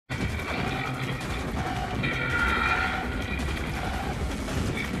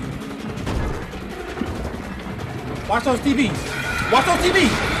Watch those TVs. Watch those TVs.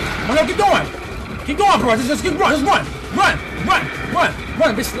 No, keep going. Keep going, bro. Just keep running. Just run. Run. Run. Run.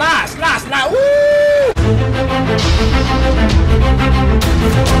 Run. Bitch, slide. Slide. Slide. Woo!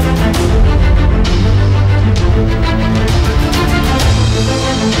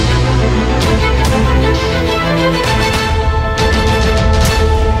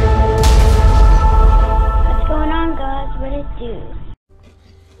 What's going on, guys? What it do?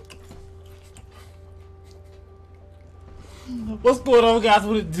 What's going on, guys?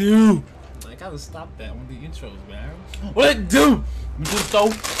 What it do? I gotta stop that one of the intros, man. What it do? We just stole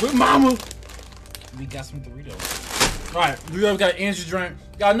with mama. We got some Doritos. Alright, we got an energy drink.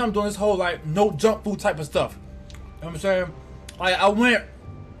 Y'all know I'm doing this whole like no junk food type of stuff. You know what I'm saying? Like I went,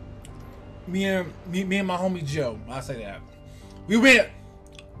 me and my homie Joe, I say that. We went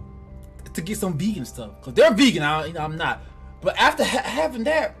to get some vegan stuff. Cause they're vegan, I'm not. But after having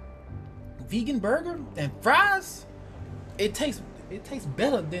that vegan burger and fries, it tastes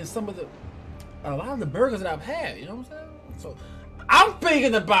better than a lot of the burgers that I've had. You know what I'm saying? So I'm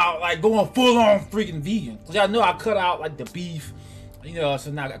thinking about like going full on freaking vegan. Cause y'all know I cut out like the beef, you know. So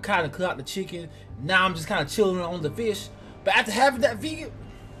now I kind of cut out the chicken. Now I'm just kind of chilling on the fish. But after having that vegan,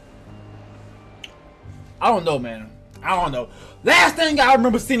 I don't know, man. I don't know. Last thing I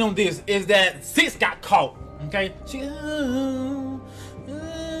remember seeing on this is that Six got caught. Okay, she.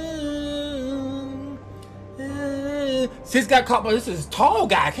 Sis got caught by this tall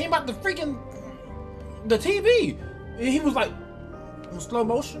guy. Came out the TV. And he was like in slow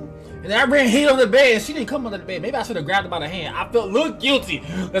motion. And I ran hit on the bed. And she didn't come under the bed. Maybe I should have grabbed her by the hand. I felt a little guilty.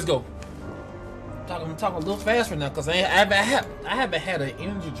 Let's go. I'm talking a little faster now because I haven't had an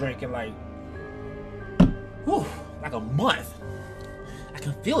energy drink in like, like a month. I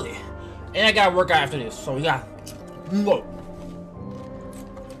can feel it. And I gotta work out after this. So we got look.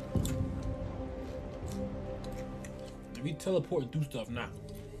 We teleport and do stuff now.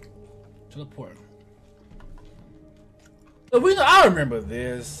 Teleport. But I remember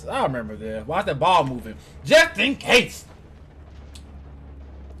this. Watch that ball moving. Just in case.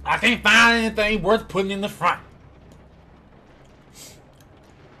 I can't find anything worth putting in the front.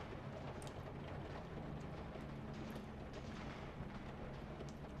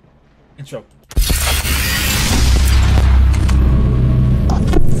 Intro.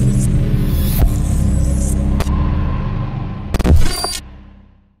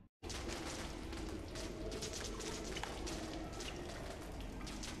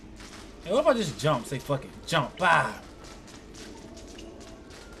 Hey, what if I just jump? Say fuck it. Jump. Bah.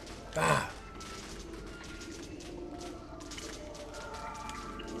 Bah.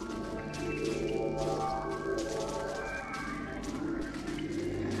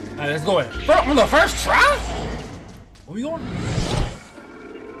 Alright, let's go in. On the first try? Where we going?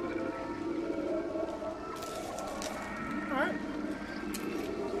 Alright.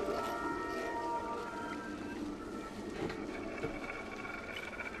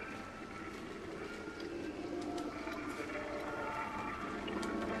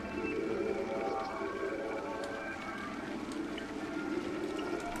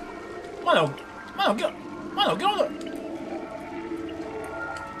 Mano, get on there.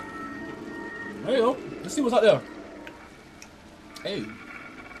 There you go. Let's see what's out there. Hey.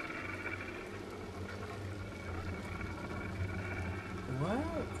 What?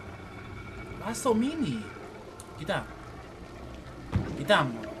 Why so mini? Get down. Get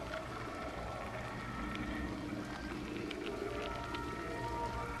down.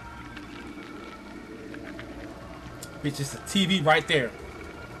 Bitch, it's a TV right there.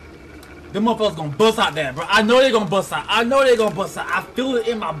 Them motherfuckers gonna bust out there, bro. I know they gonna bust out. I feel it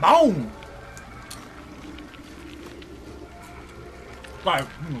in my bone. Like,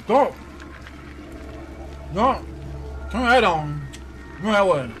 go. No. Turn that on. Turn that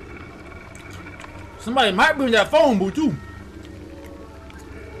way. Somebody might bring that phone booth too.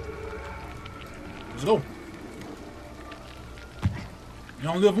 Let's go. You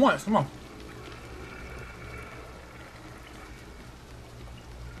only live once. Come on.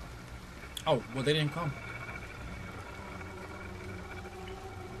 Oh, well, they didn't come.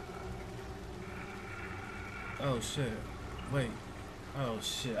 Oh, shit. Wait. Oh,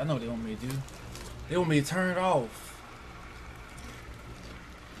 shit. I know what they want me to do. They want me to turn it off.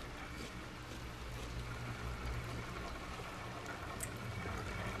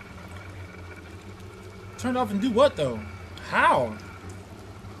 Turn it off and do what, though? How?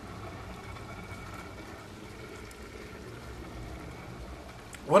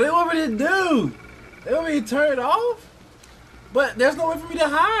 What do they want me to do? They want me to turn it off? But there's no way for me to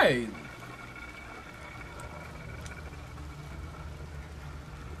hide.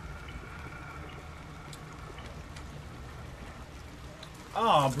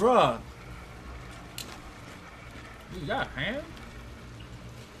 Oh, bruh. You got a hand?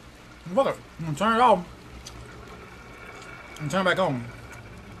 Fuck it. I'm gonna turn it off. And turn it back on.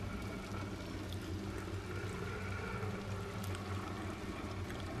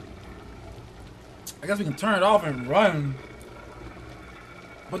 I guess we can turn it off and run.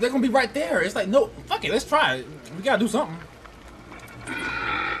 But they're gonna be right there. It's like, no, fuck it, let's try it. We gotta do something.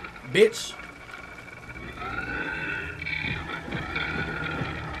 Bitch.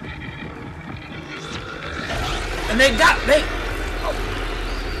 And they oh.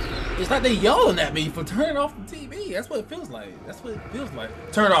 It's like they yelling at me for turning off the TV. That's what it feels like. That's what it feels like.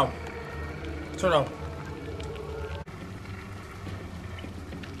 Turn it off. Turn it off.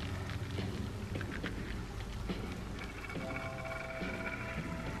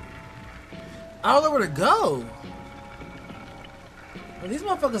 I don't know where to go. Well, these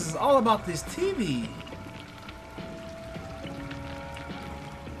motherfuckers is all about this TV.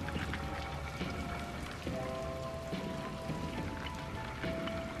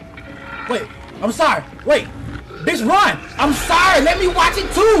 Wait, I'm sorry. Wait, bitch, run! I'm sorry. Let me watch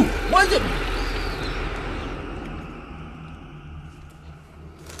it too. What is it?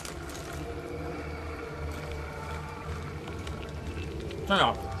 Turn it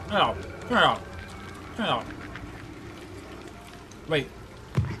off. Turn it off. Turn it off. Turn it off. Wait.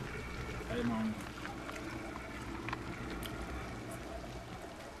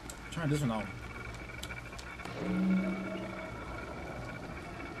 Turn this one off.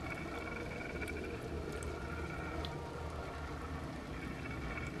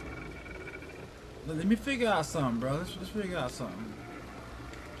 Let me figure out something, bro. Let's figure out something.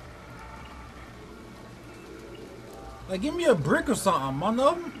 Like, give me a brick or something,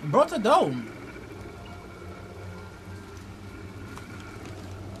 mano. Bro, the dough.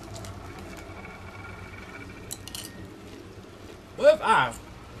 What if I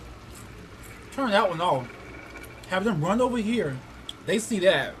turn that one off? Have them run over here. They see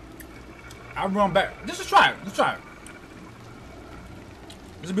that. I run back. Just try it. Let's try it.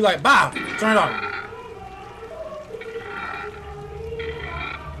 Just be like, bye. Turn it off.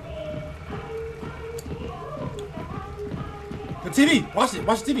 The TV. Watch it.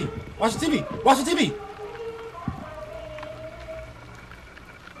 Watch the TV. Watch the TV. Watch the TV.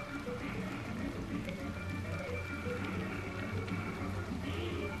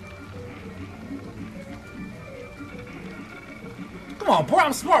 Come on, boy.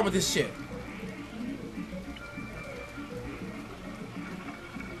 I'm smart with this shit.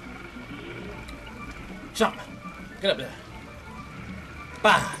 Jump. Get up there.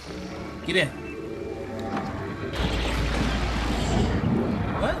 Bah. Get in.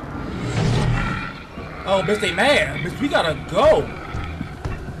 What? Oh, bitch, they mad. Bitch, we gotta go.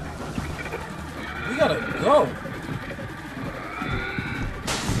 We gotta go.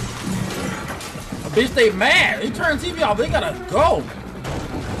 Oh, bitch, they mad. They turn the TV off. They gotta go.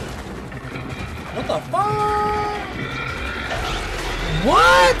 What the fuck?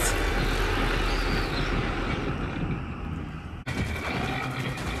 What?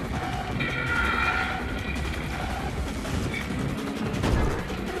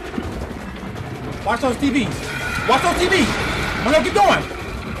 Watch those TVs. Watch those TVs. No, keep going.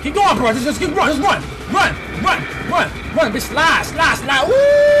 Keep going, bro. Just keep run. Just run. Run. Run. Run. Run. Bitch, slide. Slide. Slide.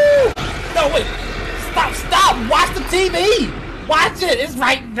 Woo! No, wait. Stop. Stop. Watch the TV. Watch it. It's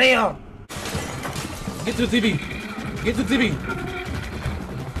right there. Get to the TV. Get to the TV.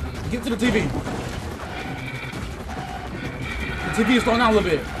 Get to the TV. The TV is slowing down a little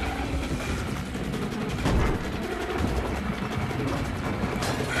bit.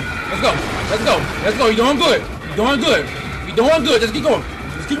 Let's go. Let's go. Let's go. You're doing good. You're doing good. You're doing good. Just keep going.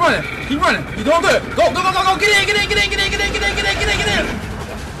 Just keep running. Keep running. You're doing good. Go, go, go, go, go. Get in, get in, get in, get in, get in, get in, get in, get in, get in.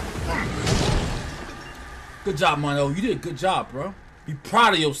 Good job, Mono. You did a good job, bro. Be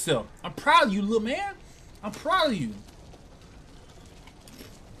proud of yourself. I'm proud of you, little man. I'm proud of you.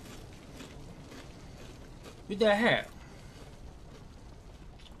 Get that hat.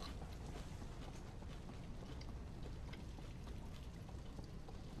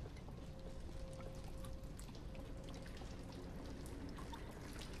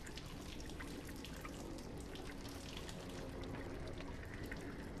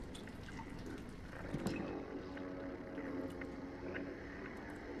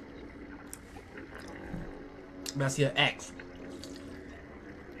 I see an axe.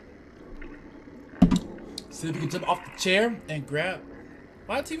 See if you can jump off the chair and grab.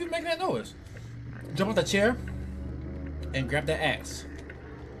 Why the TV making that noise? Jump off the chair and grab that axe.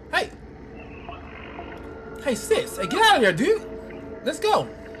 Hey! Hey, sis. Hey, get out of there, dude. Let's go.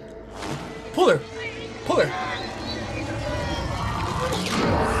 Pull her. Pull her.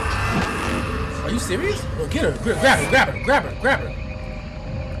 Are you serious? Oh, get her. Grab her. Grab her. Grab her. Grab her.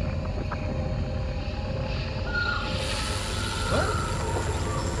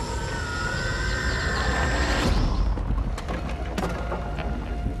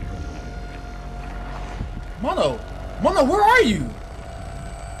 What? Mono. Mono, where are you?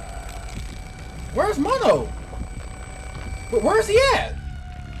 Where's Mono? Where's he at?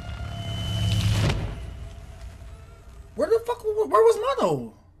 Where the fuck? Where was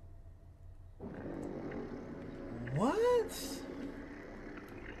Mono? What?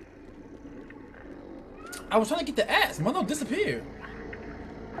 I was trying to get the axe. Mono disappeared.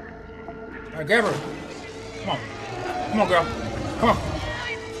 Alright, grab her. Come on. Come on, girl. Come on.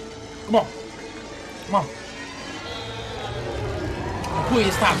 Come on. Come on. Pull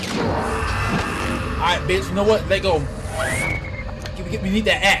your stop. Alright, bitch. You know what? Let go. We need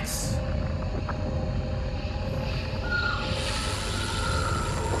that axe.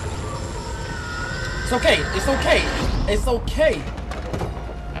 It's okay. It's okay. It's okay.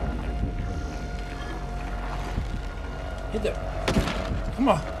 Hit that. Come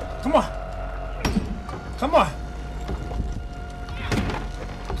on. Come on. Come on.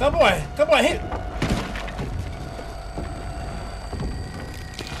 Come on. Come on. Hit.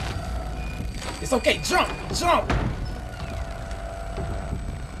 It's okay. Jump. Jump.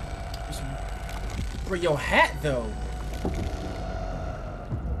 For your hat, though.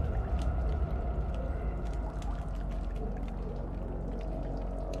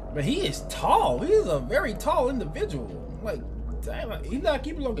 But he is tall. He is a very tall individual. Like, damn, like, he's not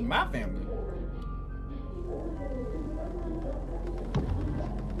keeping up with my family.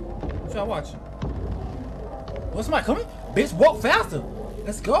 What y'all watching? What's somebody coming? Bitch, walk faster.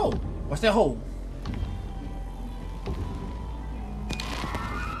 Let's go. Watch that hole.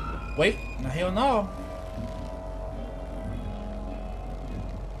 Wait, no, hell no.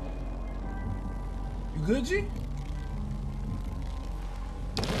 You good, G?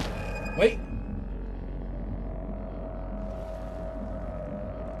 Wait.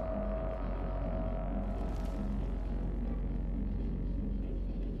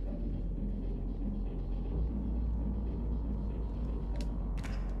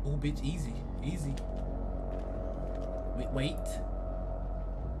 Oh, bitch, easy, easy. Wait.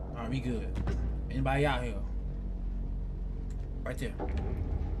 Alright, we good. Anybody out here? Right there.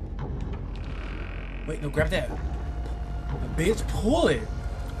 Wait, no, grab that. Bitch, pull it.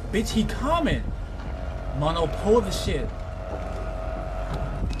 Bitch, he coming. Mono, pull the shit.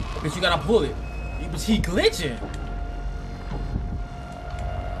 Bitch, you gotta pull it. Bitch, he glitching.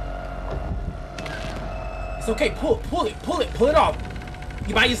 It's okay, pull it off.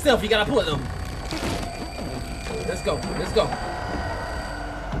 You by yourself, you gotta pull it though. Let's go.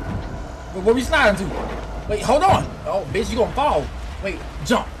 Where we sliding to? Wait, hold on. Oh, bitch, you gonna fall. Wait,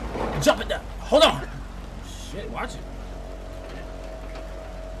 jump it down. Hold on. Shit, watch it.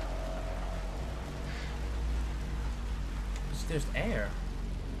 There's air.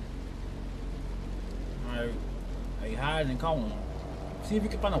 Alright, hey, hide and call him. See if you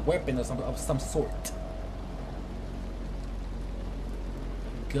can find a weapon or something of some sort.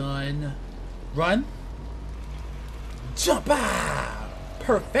 Gun. Run. Jump out.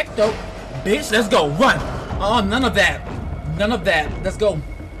 Perfecto. Bitch, let's go. Run. Oh, none of that. None of that. Let's go.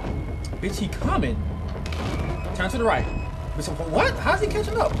 Bitch, he coming. Turn to the right. Bitch, what? How's he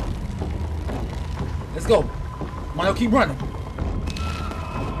catching up? Let's go. Mono, keep running.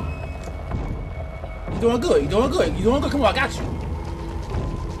 You're doing good. You're doing good. You're doing good. Come on, I got you.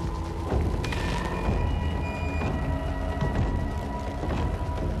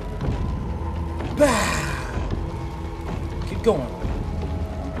 Bah. Keep going.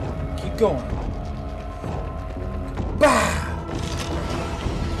 Keep going. Bah.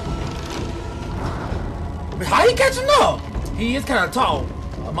 But how you catching up? He is kind of tall.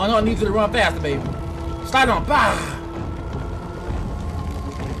 Mono needs you to run faster, baby. Slide on. Bah.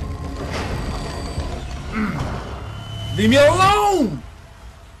 Leave me alone!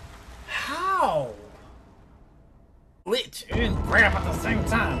 How? Glitch and grab at the same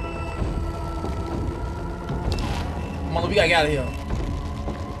time. Come on, we gotta get out of here.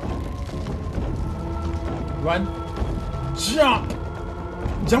 Run. Jump!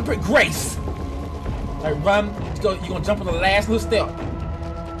 Jump with grace. Alright, run. You're gonna jump on the last little step.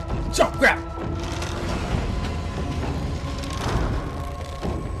 Jump, grab.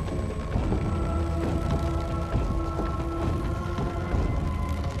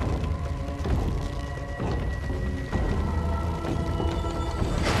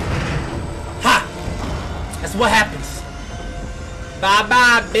 What happens?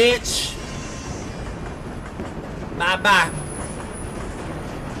 Bye-bye, bitch. Bye-bye.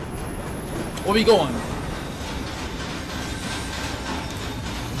 Where we going?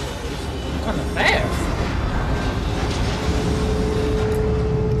 Kind of fast.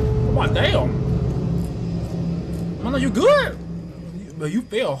 Oh my damn. Mano, you good? But you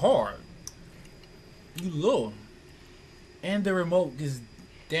fell hard. You low. And the remote is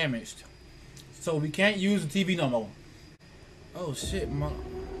damaged. So we can't use the TV no more. Oh shit, mom.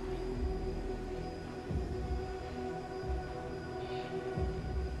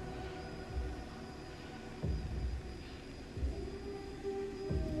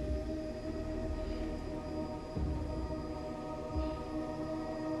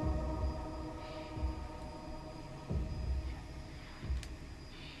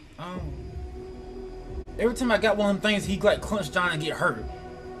 Every time I got one of them things, he like clench down and get hurt.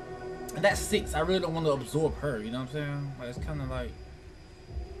 And that's 6. I really don't want to absorb her, you know what I'm saying? Like, it's kind of like...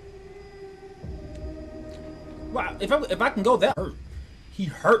 Well, if I can go that hurt. He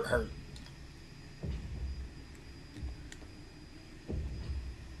hurt.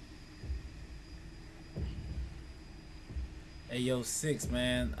 Hey, yo, 6,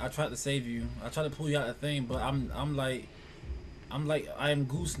 man. I tried to save you. I tried to pull you out of the thing, but I'm like I am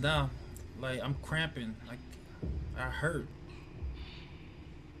goose now. Like, I'm cramping. Like, I hurt.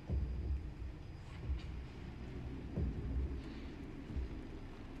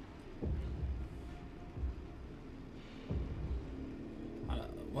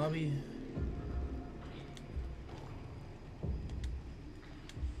 Why we...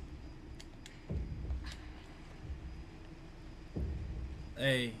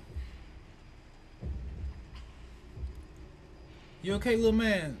 Hey. You okay, little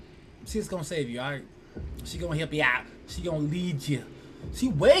man? She's gonna save you, alright? She gonna help you out. She gonna lead you. She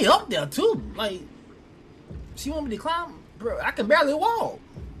way up there, too. Like, she want me to climb? Bro, I can barely walk.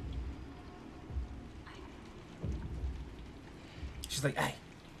 She's like, hey.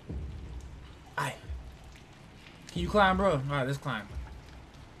 Hey. Can you climb, bro? Alright, let's climb.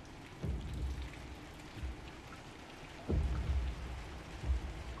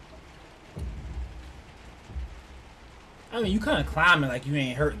 I mean, you kind of climbing like you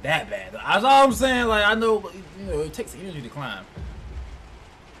ain't hurt that bad. That's all I'm saying. Like, I know, you know, it takes energy to climb.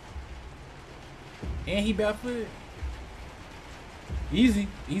 And he barefooted. Easy.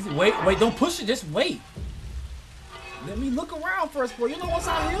 Wait, don't push it. Just wait. Let me look around first, bro. You know what's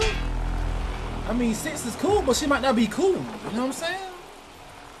out here? I mean, 6 is cool, but she might not be cool. You know what I'm saying?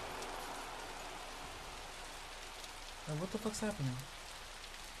 Like, what the fuck's happening?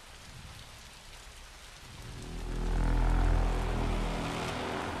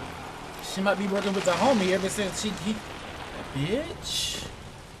 She might be working with the homie ever since he bitch.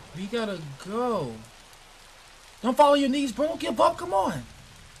 We gotta go. Don't follow your knees, bro. Don't give up. Come on.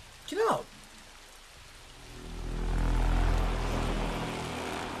 Get up.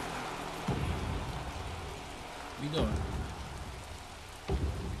 What you doing?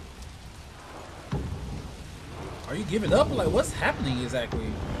 Are you giving up? Like, what's happening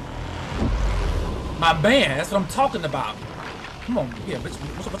exactly? My band. That's what I'm talking about. Come on. Yeah, bitch.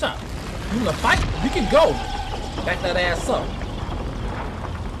 What's up? You wanna fight? We can go. Back that ass up.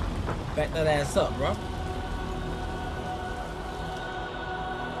 Back that ass up, bro.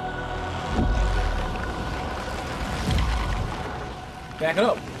 Back it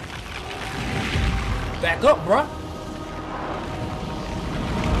up. Back up, bro.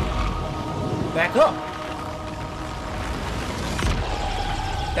 Back up.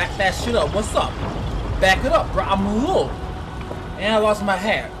 Back that shit up. What's up? Back it up, bro. I'm low. And I lost my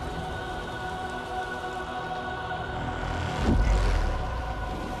hat.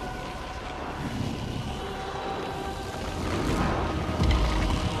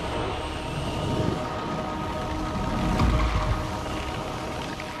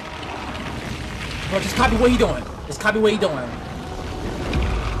 Bro, just copy what he doing. Just copy what he doing.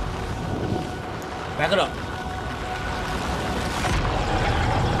 Back it up.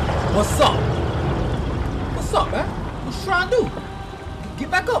 What's up? What's up, man? What you trying to do?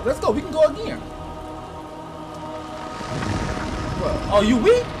 Get back up. Let's go. We can go again. Bro, oh, you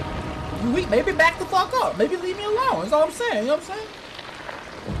weak? You weak? Maybe back the fuck up. Maybe leave me alone. That's all I'm saying. You know what I'm saying?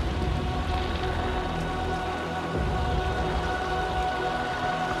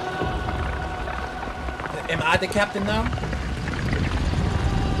 Am I the captain now?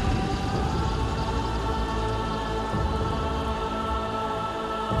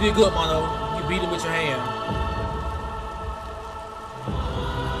 You did good, Mono. You beat him with your hand.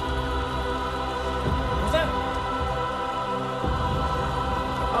 What's that?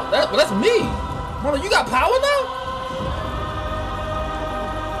 Oh, that's me. Mono, you got power now?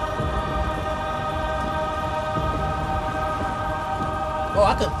 Oh,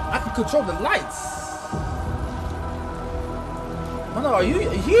 I can control the lights. Oh no,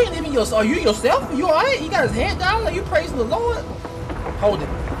 he ain't even yourself. Are you yourself? You alright? You got his head down? Are you praising the Lord? Hold it.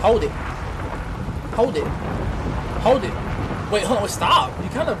 Hold it. Hold it. Hold it. Wait, hold on. Stop. You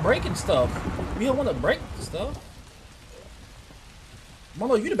kind of breaking stuff. You don't want to break stuff.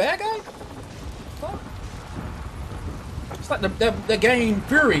 Mono, you the bad guy? Stop. It's like the game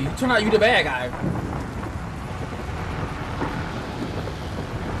Fury. You turn out you the bad guy.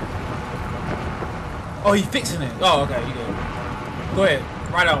 Oh, he fixing it. Oh, okay, you good. Go ahead.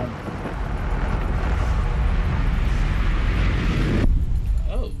 Right on.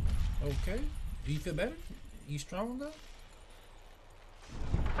 Oh, okay. Do you feel better? You strong though?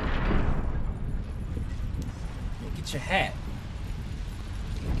 Get your hat.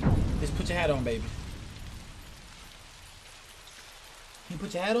 Just put your hat on, baby. Can you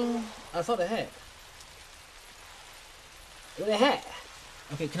put your hat on? I saw the hat. Where's the hat?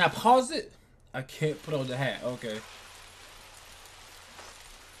 Okay, can I pause it? I can't put on the hat. Okay.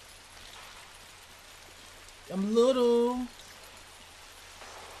 I'm little.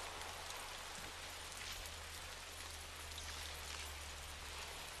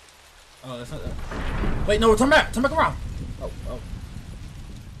 Oh, that's not that. Wait, no, turn back around. Oh. I'm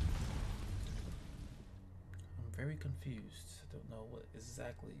very confused. I don't know what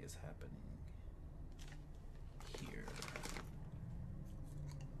exactly is happening here.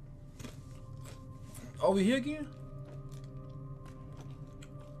 Are we here again?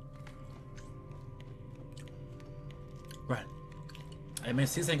 Right. Hey man,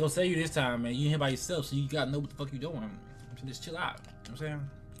 sis ain't gonna save you this time, man. You here by yourself, so you gotta know what the fuck you doing. So just chill out. You know what I'm saying?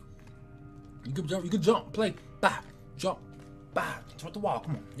 You could jump, play, bah, jump, bah, jump the wall,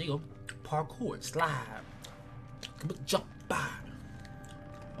 come on, there you go. Parkour, slide, come on, jump, bah.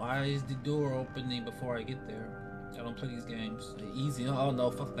 Why is the door opening before I get there? I don't play these games. Easy, oh no,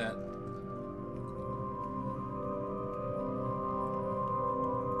 fuck that.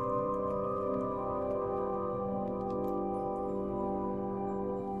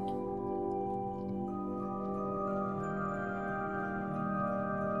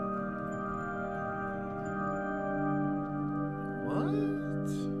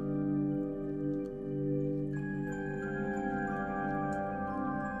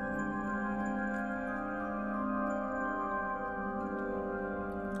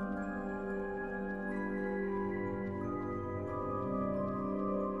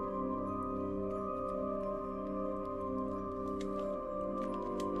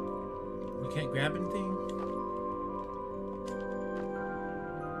 Can't grab anything?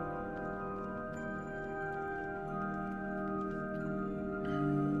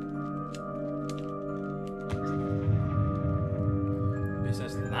 Bitch,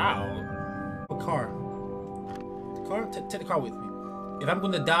 that's loud. A car. Take the car with me. If I'm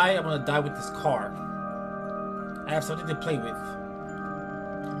gonna die, I'm gonna die with this car. I have something to play with.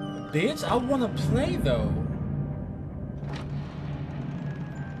 Bitch, I wanna play though.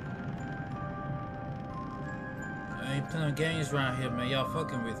 I ain't playing games around here, man. Y'all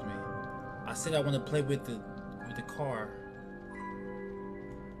fucking with me. I said I want to play with the car.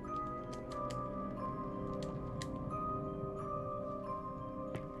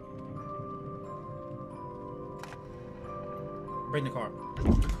 Bring the car.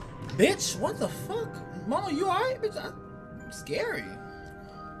 Bitch, what the fuck? Mama, you alright? Bitch, I'm scary.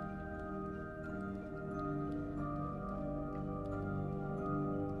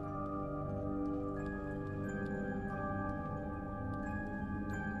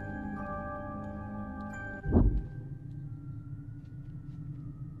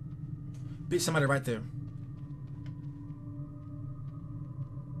 Bitch, somebody right there.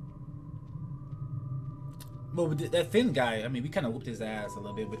 Well, with that Finn guy, I mean, we kind of whooped his ass a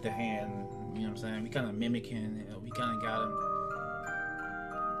little bit with the hand. You know what I'm saying? We kind of mimicking. We kind of got him.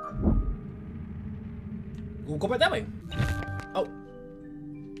 We'll go back that way. Oh.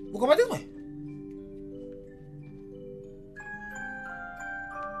 We'll go back this way.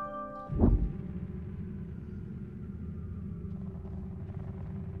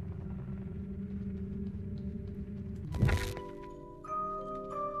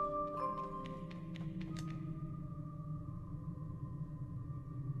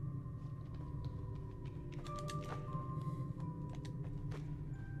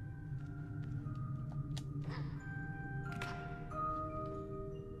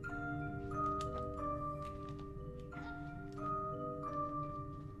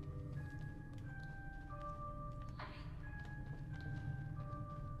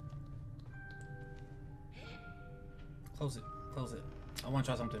 Close it. Close it. I want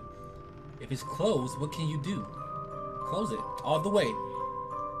to try something. If it's closed, what can you do? Close it. All the way.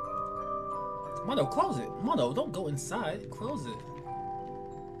 Mono, close it. Mono, don't go inside. Close it.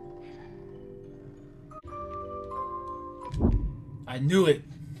 I knew it.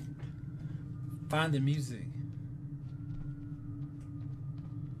 Find the music.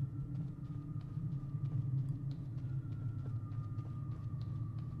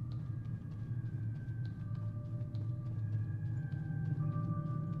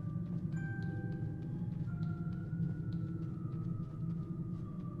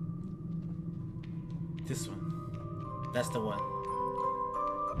 This one. That's the one.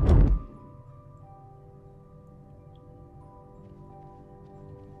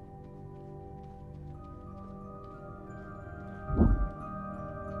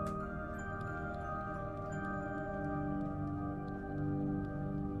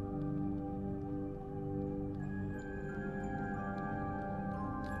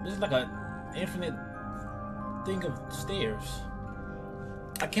 This is like an infinite thing of stairs.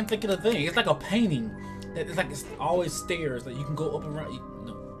 I can't think of the thing. It's like a painting. It's like it's always stairs that you can go up and around.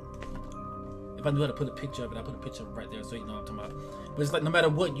 No. If I knew how to put a picture of it, I put a picture of it right there so you know what I'm talking about. But it's like no matter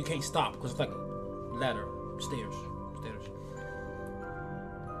what, you can't stop because it's like a ladder, stairs.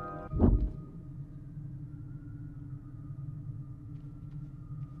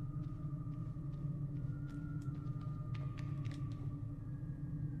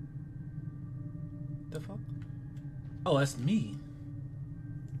 The fuck? Oh, that's me.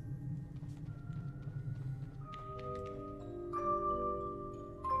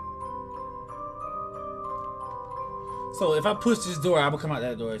 So if I push this door, I will come out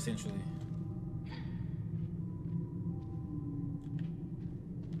that door essentially.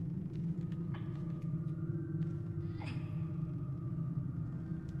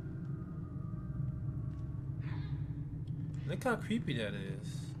 Look how creepy that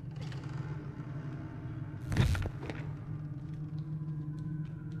is.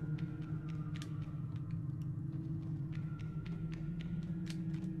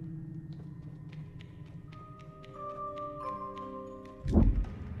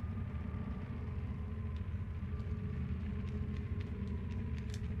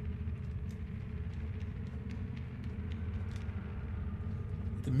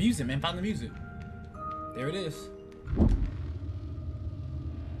 The music, man. Find the music. There it is.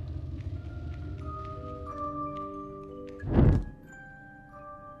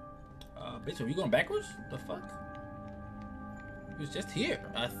 Bitch, are we going backwards? The fuck? It was just here,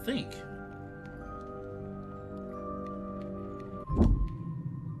 I think.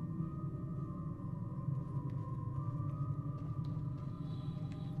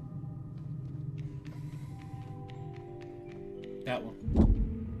 That one.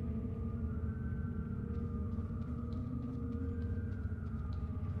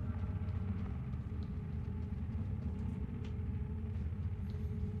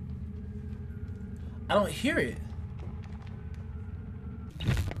 I don't hear it.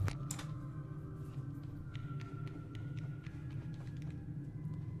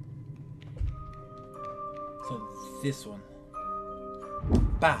 So this one.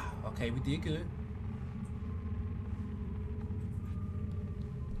 Bah. Okay, we did good.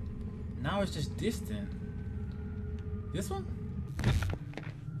 Now it's just distant. This one?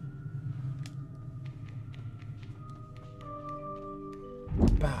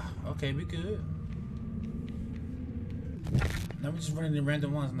 Bah. Okay, we good. Now we're just running the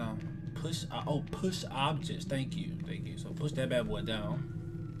random ones now. Push, oh, push objects. Thank you. So push that bad boy down.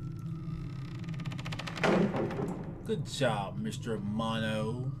 Good job, Mr.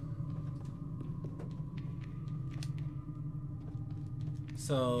 Mono.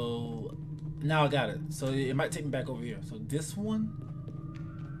 So now I got it. So it might take me back over here. So this one.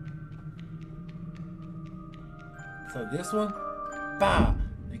 So this one. Bah.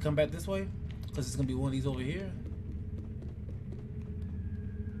 You come back this way because it's gonna be one of these over here.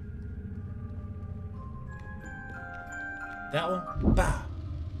 That one, bah.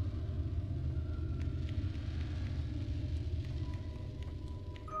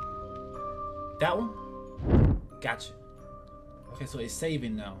 That one, gotcha. Okay, so it's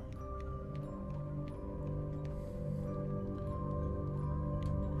saving now.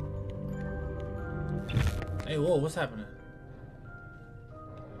 Hey, whoa, what's happening?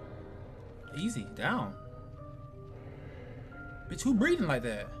 Easy, down. Bitch, who breathing like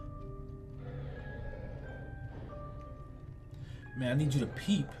that? Man, I need you to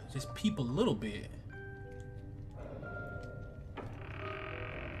peep. Just peep a little bit.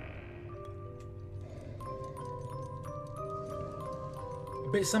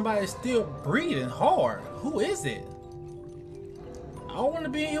 Bitch, somebody's still breathing hard. Who is it? I don't want to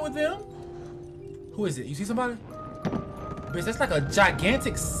be in here with them. Who is it? You see somebody? Bitch, that's like a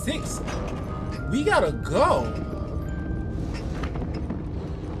gigantic 6. We gotta go.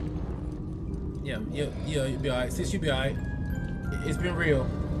 Yeah, you'll be alright. Sis, you'll be alright. It's been real.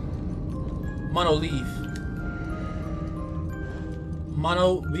 Mono, leave.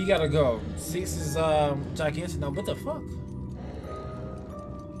 Mono, we gotta go. 6 is gigantic now. What the fuck?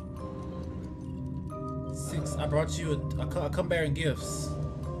 6, I brought you a come bearing gifts.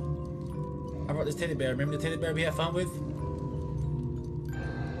 I brought this teddy bear. Remember the teddy bear we had fun with?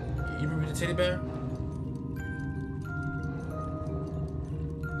 You remember the teddy bear?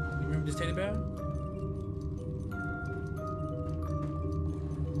 You remember this teddy bear?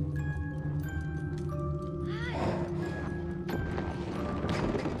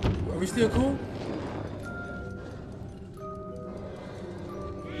 Are we still cool?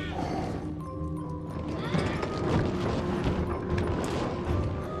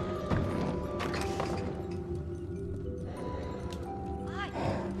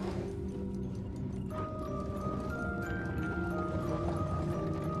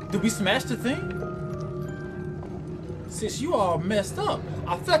 Did we smash the thing? Since you all messed up,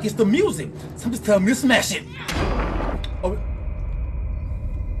 I feel like it's the music. Somebody's telling me to smash it. Oh,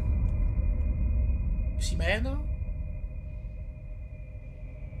 is she mad now?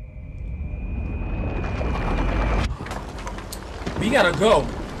 We gotta go.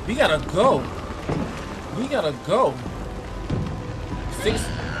 We gotta go. We gotta go. 6.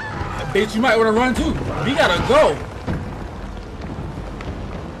 Bitch, you might wanna run too. We gotta go.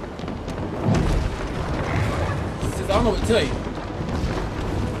 I don't know what to tell you.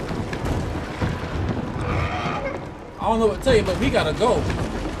 I don't know what to tell you, but we gotta go.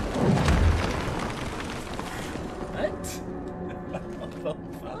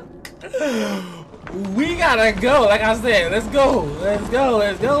 What? We gotta go. Like I said, let's go. Let's go.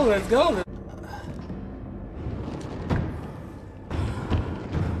 Let's go. Let's go.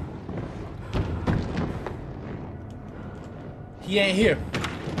 He ain't here.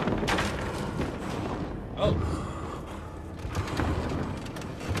 Oh.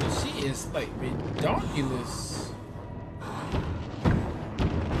 Is like ridiculous.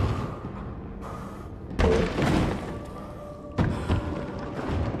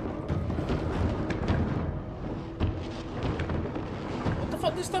 What the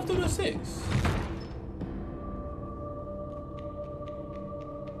fuck? This stuff through the 6.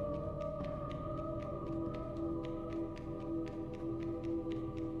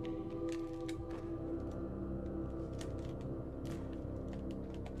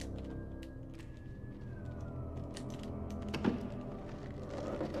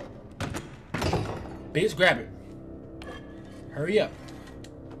 Bitch, grab it. Hurry up.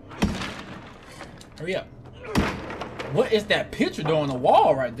 Hurry up. What is that picture doing on the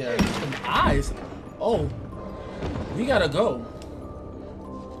wall right there? Some eyes. Oh. We gotta go.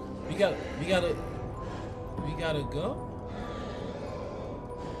 We gotta go?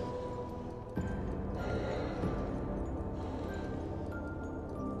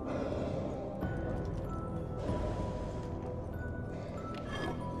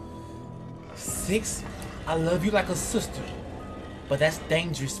 Six, I love you like a sister, but that's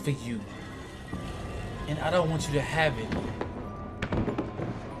dangerous for you. And I don't want you to have it.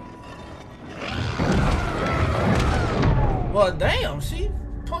 Well, damn, she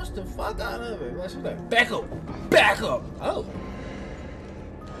punched the fuck out of it. She was like, back up, back up. Oh.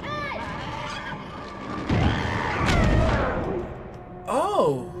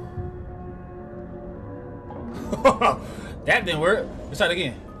 Oh. That didn't work. Let's try it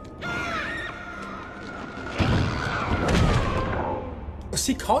again.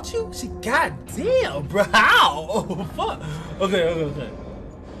 She caught you? She goddamn, bro. How? Oh, fuck. Okay.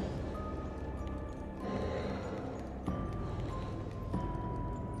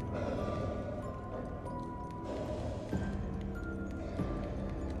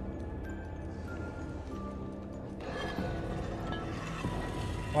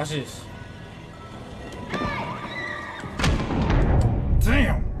 Watch this.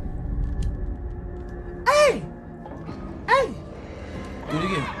 Damn. Hey. Do it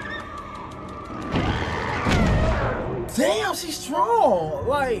again. Damn, she's strong.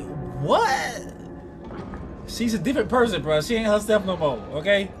 Like, what? She's a different person, bro. She ain't herself no more,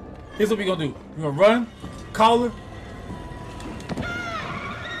 okay? Here's what we gonna do. We gonna run, call her.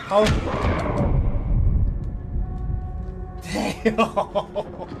 Call her. Damn.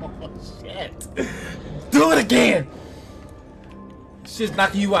 Shit. Do it again. Shit's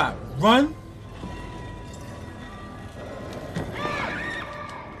knocking you out. Run.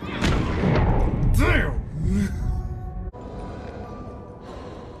 Damn!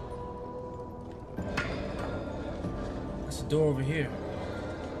 That's the door over here.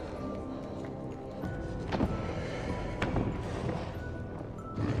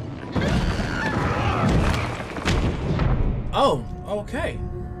 Oh, okay.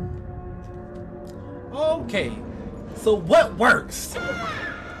 Okay. So what works?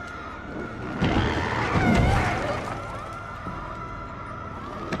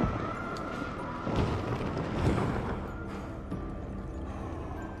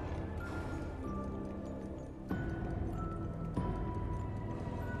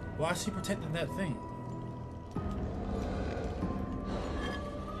 Why is she protecting that thing?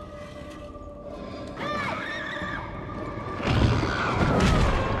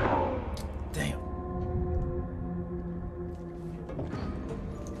 Damn.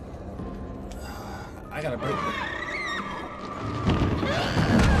 I gotta break that.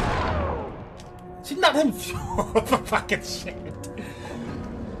 She knocked him for fucking shit.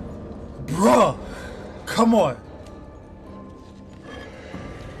 Bruh. Come on.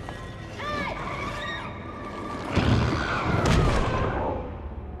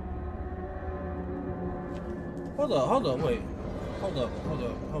 Hold up, wait. Hold up,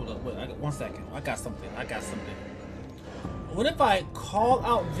 wait, I got 1 second. I got something. What if I call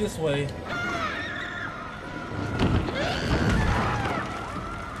out this way?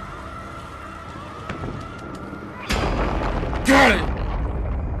 Got it!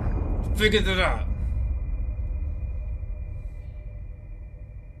 Figured it out.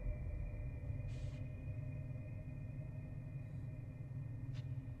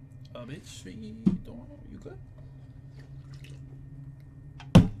 Bitch, you good?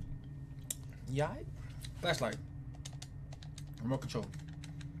 Yeah. Flashlight. Remote control.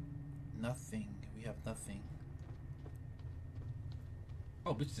 Nothing. We have nothing.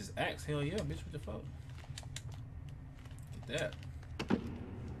 Oh, bitch, this axe. Hell yeah, bitch. What the fuck? Get that.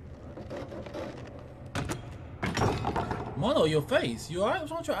 Mono, your face. You alright?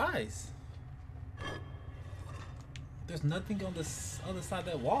 What's wrong with your eyes? There's nothing on this other side of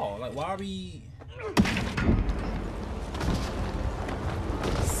that wall. Like, why are we...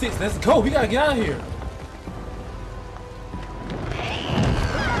 6, let's go. We gotta get out of here.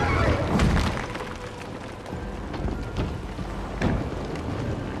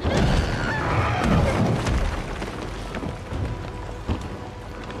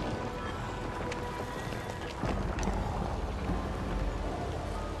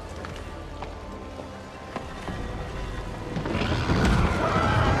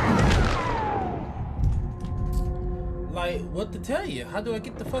 Like, what to tell you? How do I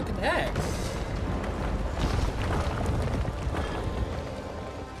get the fucking axe?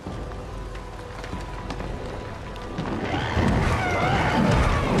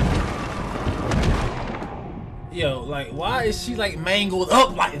 Yo, like, why is she like mangled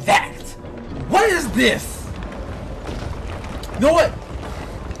up like that? What is this? You know what?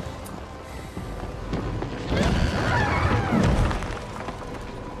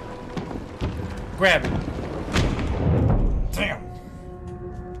 Grab it. Damn.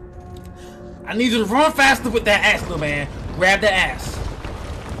 I need you to run faster with that axe, little man. Grab the axe.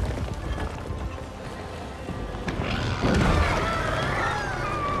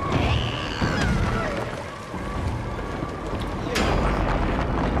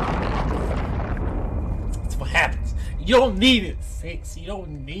 That's what happens. You don't need it, 6. You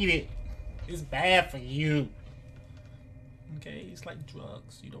don't need it. It's bad for you. Okay, it's like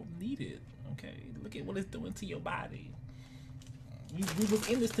drugs. You don't need it. Okay, look at what it's doing to your body. We was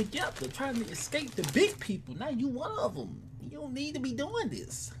in this together, trying to escape the big people. Now you one of them. You don't need to be doing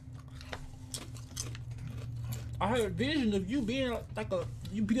this. I had a vision of you being like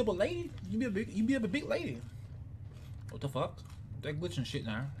you beat up a lady. You beat up a big lady. What the fuck? That glitching shit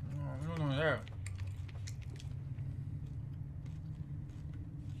now. No, there.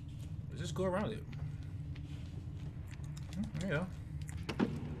 Let's just go around it. Yeah.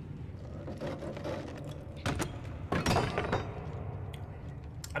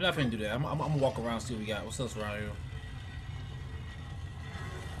 I'm not finna do that. I'm gonna walk around and see what we got. What's else around here?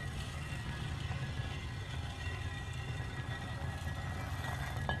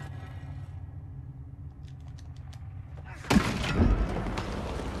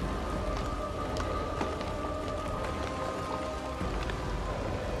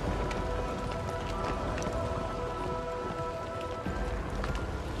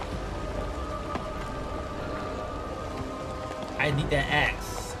 I need that axe.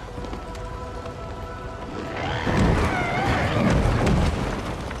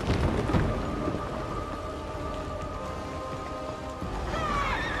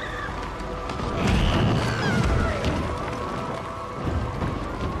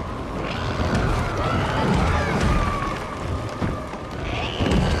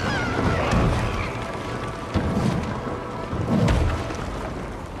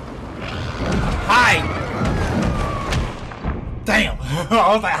 Damn.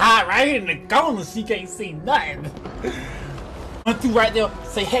 I was like, hide right here in the corner. She can't see nothing. Run through right there.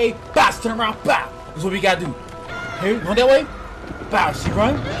 Say, hey, bow. Turn around, bow. That's what we gotta do. Hey, run that way. Bow. She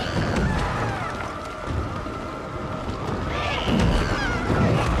run.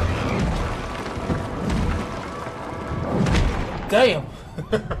 Damn.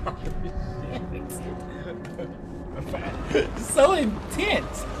 So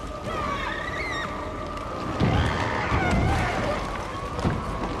intense.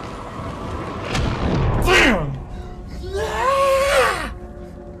 Damn.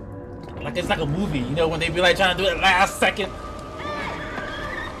 Like it's like a movie, you know, when they be like trying to do it last second.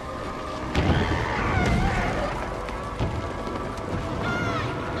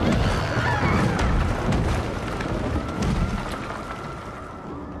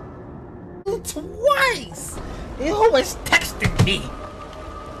 Twice! He always texting me.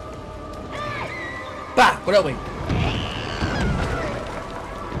 Bah, go that way.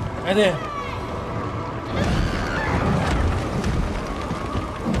 Right there.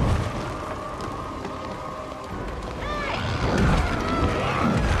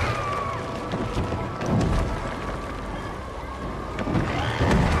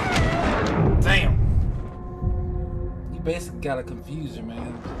 Damn. You basically gotta confuse her,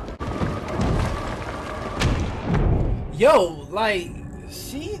 man. Yo, like,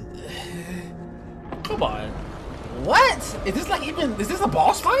 she... Come on. What? Is this like even... Is this a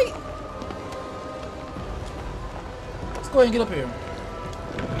boss fight? Let's go ahead and get up here.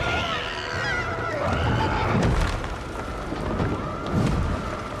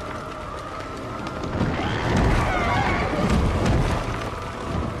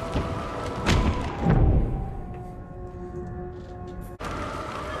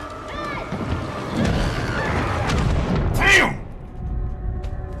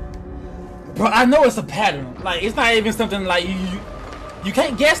 Bro, I know it's a pattern. Like, it's not even something like you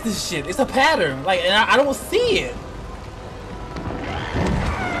can't guess this shit. It's a pattern. Like, and I don't see it.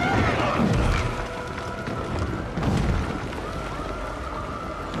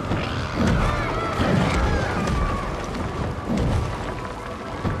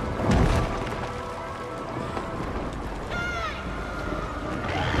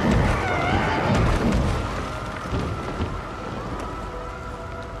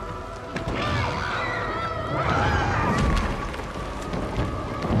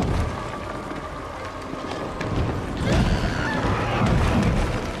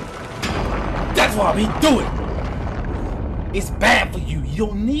 That's what we do it. It's bad for you. You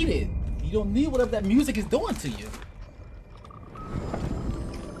don't need it. You don't need whatever that music is doing to you.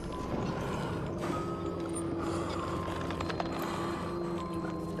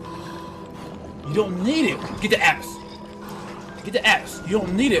 You don't need it. Get the axe. Get the axe. You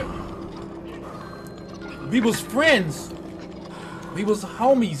don't need it. We was friends. We was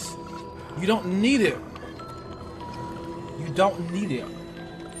homies. You don't need it. You don't need it.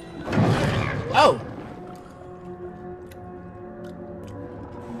 Oh!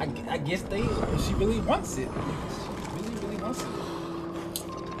 I guess she really wants it. She really wants it.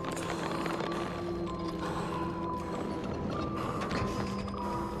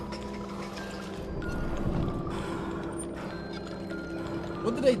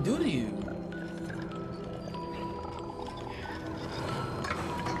 What did they do to you?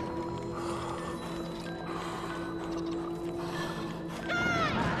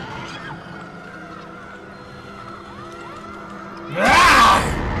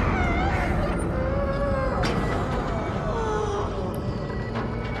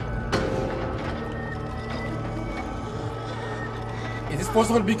 Is this supposed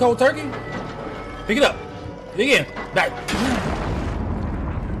to be cold turkey? Pick it up. Dig in. Back.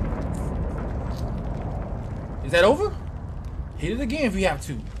 Is that over? Hit it again if you have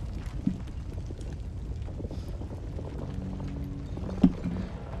to.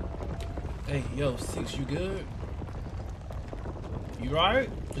 Hey, yo, Six, you good? You right?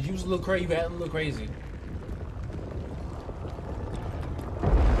 Cause you was a little crazy. You acting a little crazy.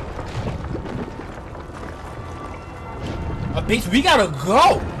 Bitch, we gotta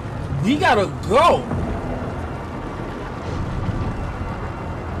go. We gotta go.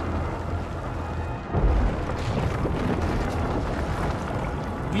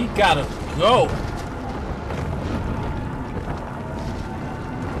 We gotta go.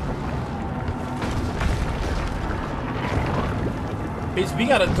 Bitch, we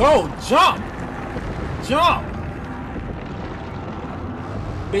gotta go. Jump. Jump.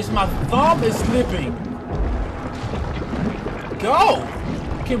 Bitch, my thumb is slipping. Go!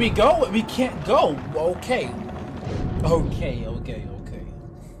 Can we go? We can't go. Okay. Okay.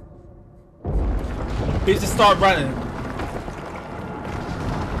 Bitch, just start running.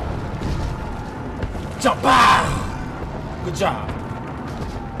 Jump. Bah. Good job.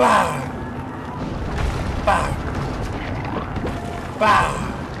 Bah. Bah. Bah.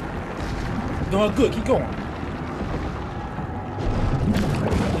 Doing good. Keep going.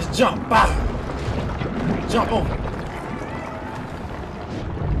 Just jump. Bah. Jump over.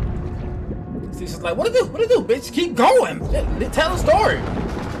 See, she's like, what to do? What to do, bitch? Keep going. Tell a story.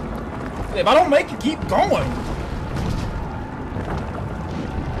 If I don't make it, keep going.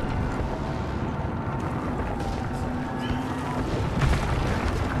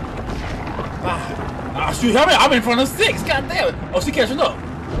 Ah, shoot, I'm in front of 6. God damn it. Oh, she catching up.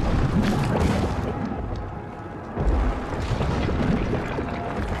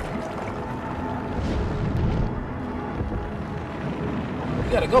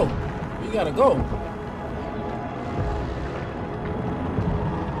 You gotta go. You gotta go.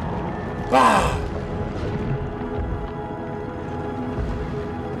 Bah.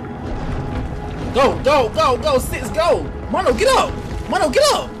 Go, 6, go. Mono, get up. Mono, get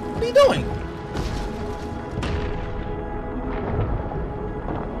up. What are you doing?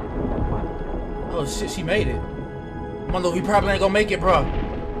 Oh shit, she made it. Mono, we probably ain't gonna make it, bro.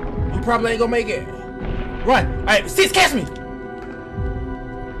 We probably ain't gonna make it. Run. Alright, 6, catch me.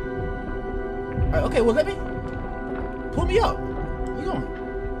 Alright, okay, well, let me. Pull me up. Where you going?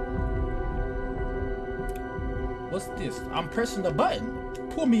 What's this? I'm pressing the button.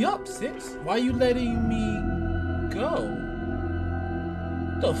 Pull me up, 6. Why are you letting me go?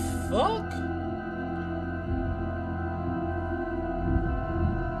 The fuck?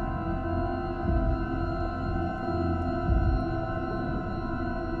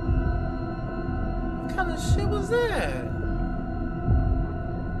 What kind of shit was that?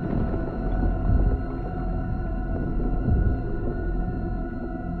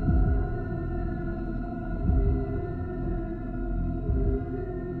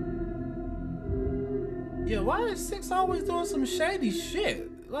 Yeah, why is 6 always doing some shady shit?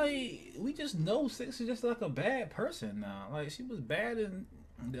 Like, we just know 6 is just like a bad person now. Like, she was bad in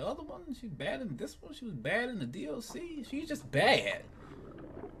the other one, she's bad in this one, she was bad in the DLC. She's just bad.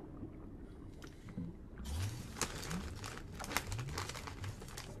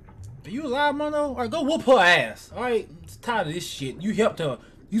 Are you alive, Mono? Alright, go whoop her ass. Alright, I'm tired of this shit. You helped her.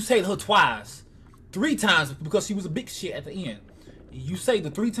 You saved her twice. 3 times because she was a big shit at the end. You saved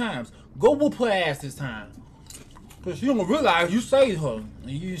her 3 times. Go whoop her ass this time. Cause she don't realize you saved her.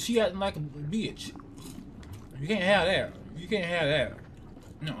 She acting like a bitch. You can't have that. You can't have that.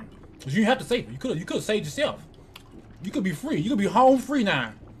 No. Cause you have to save her. You could have saved yourself. You could be free. You could be home free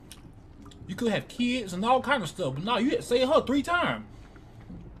now. You could have kids and all kind of stuff. But no, you had to save her 3 times.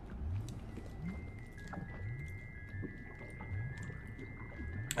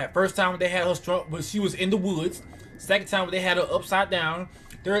 At first time when they had her struck, but she was in the woods. Second time when they had her upside down.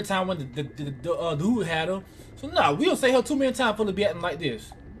 Third time when the dude had her. So nah, we don't say her too many times for her to be acting like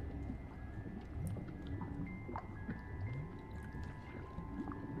this.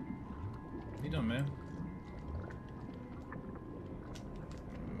 You done, man?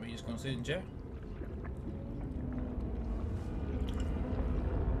 Are you just gonna sit in jail?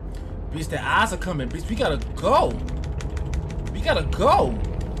 Bitch, the eyes are coming, bitch. We gotta go. We gotta go.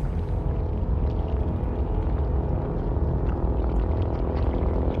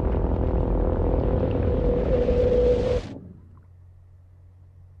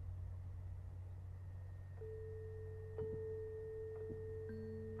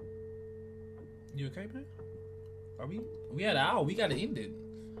 You okay, man? Are we had an hour. We gotta end it.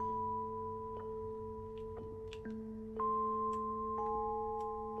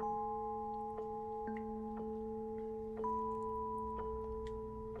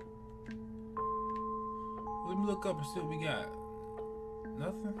 Let me look up and see what we got.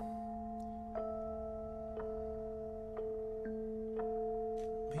 Nothing?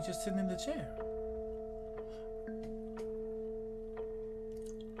 He's just sitting in the chair.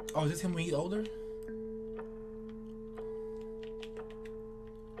 Oh, is this him when he's older?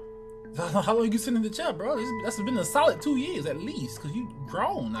 How long you sitting in the chair, bro? That's been a solid 2 years at least, cause you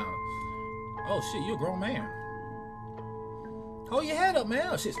grown now. Oh shit, you're a grown man. Hold your head up, man.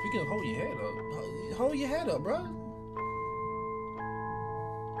 Oh shit, speaking of hold your head up, hold your head up, bro.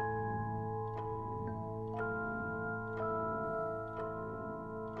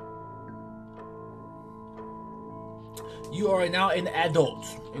 You are now an adult.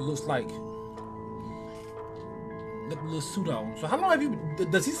 It looks like. Look at the little suit on. So how long have you?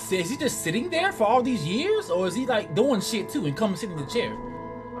 Does he say? Is he just sitting there for all these years, or is he like doing shit too and come and sit in the chair?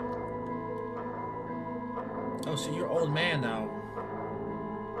 Oh shit, you're an old man now.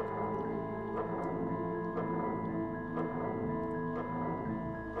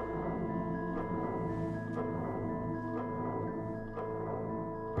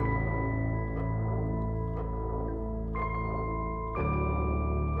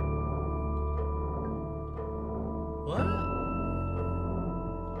 What?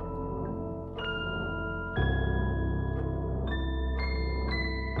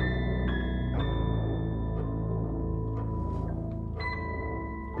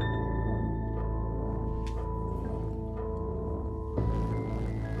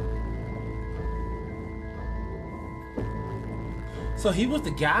 So he was the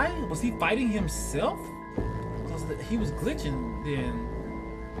guy? Was he fighting himself? Because he was glitching then.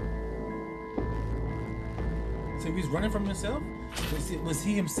 So he was running from himself? Was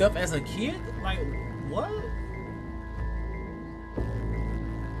he himself as a kid? Like, what?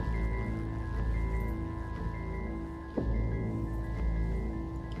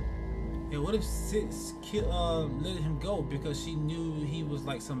 Yeah, what if Six let him go because she knew he was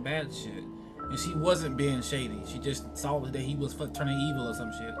like some bad shit? And she wasn't being shady. She just saw that he was turning evil or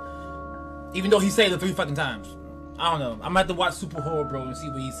some shit. Even though he saved her 3 fucking times. I don't know. I'm gonna have to watch Super Horror Bro and see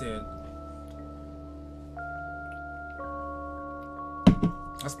what he said.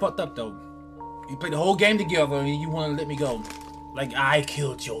 That's fucked up though. You played the whole game together and you want to let me go. Like, I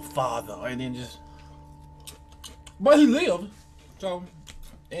killed your father. And then just... But he lived. So...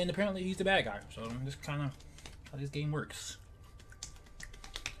 And apparently he's the bad guy. So that's kind of how this game works.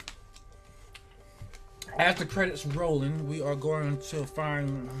 As the credits rolling, we are going to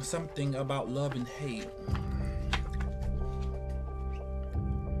find something about love and hate.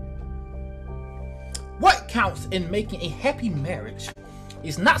 What counts in making a happy marriage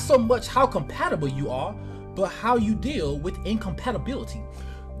is not so much how compatible you are, but how you deal with incompatibility.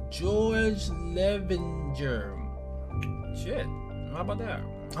 George Levenger. Shit, how about that?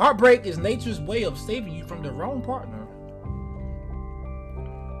 Heartbreak is nature's way of saving you from the wrong partner.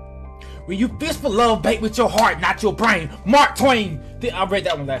 When you fish for love, bait with your heart, not your brain. Mark Twain. I read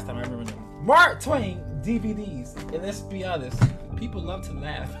that one last time. I remember that. Mark Twain DVDs. And let's be honest, people love to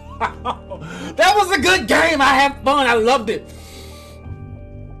laugh. That was a good game. I had fun. I loved it.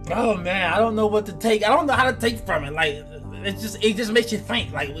 Oh man, I don't know what to take. I don't know how to take from it. Like, it just makes you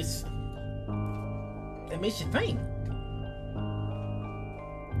think. Like, it makes you think.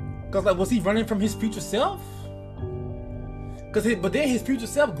 Cause like, was he running from his future self? But then his future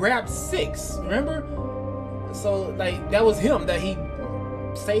self grabbed Six, remember? So like, that was him that he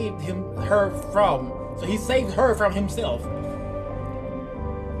saved her from. So he saved her from himself.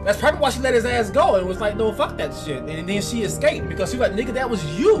 That's probably why she let his ass go and was like, no, fuck that shit. And then she escaped because she was like, nigga, that was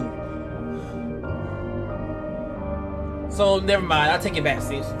you. So never mind, I take it back,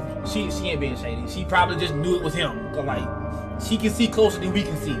 Sis. She ain't being shady. She probably just knew it was him. Cause like, she can see closer than we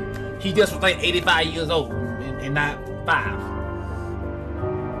can see. He just was like 85 years old and not 5.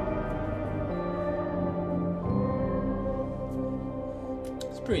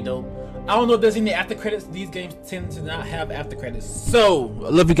 It's pretty dope. I don't know if there's any after credits. These games tend to not have after credits. So, I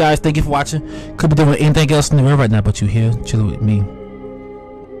love you guys. Thank you for watching. Could be doing anything else in the world right now, but you here chilling with me.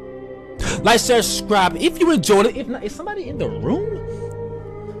 Like, share, subscribe if you enjoyed it. If not, is somebody in the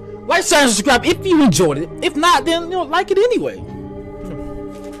room? Like, share, subscribe if you enjoyed it. If not, then, you know, like it anyway.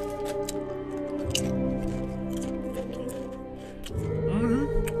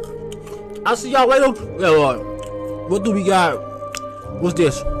 I'll see y'all later. What do we got? What's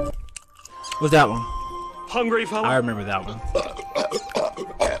this? What's that one? Hungry fella? I remember that one.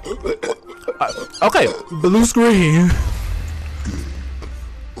 Okay, blue screen.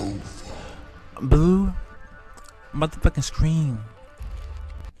 Blue motherfucking screen.